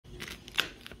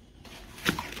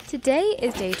Today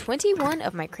is day 21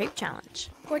 of my crepe challenge.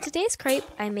 For today's crepe,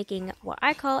 I'm making what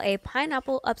I call a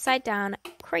pineapple upside down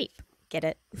crepe. Get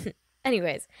it?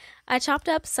 Anyways, I chopped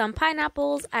up some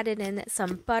pineapples, added in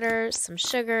some butter, some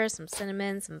sugar, some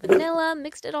cinnamon, some vanilla,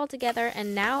 mixed it all together,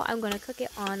 and now I'm going to cook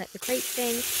it on the crepe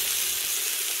thing.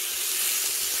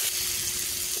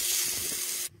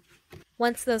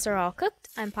 Once those are all cooked,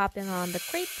 I'm popping on the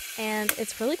crepe, and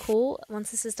it's really cool once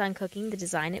this is done cooking, the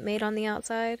design it made on the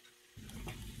outside.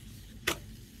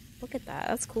 Look at that,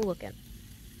 that's cool looking.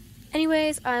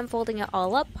 Anyways, I'm folding it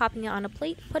all up, popping it on a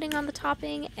plate, putting on the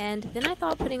topping, and then I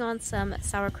thought putting on some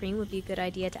sour cream would be a good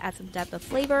idea to add some depth of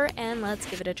flavor, and let's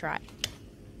give it a try.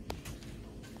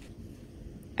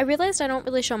 I realized I don't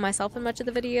really show myself in much of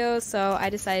the video, so I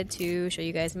decided to show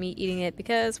you guys me eating it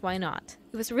because why not?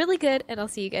 It was really good, and I'll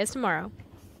see you guys tomorrow.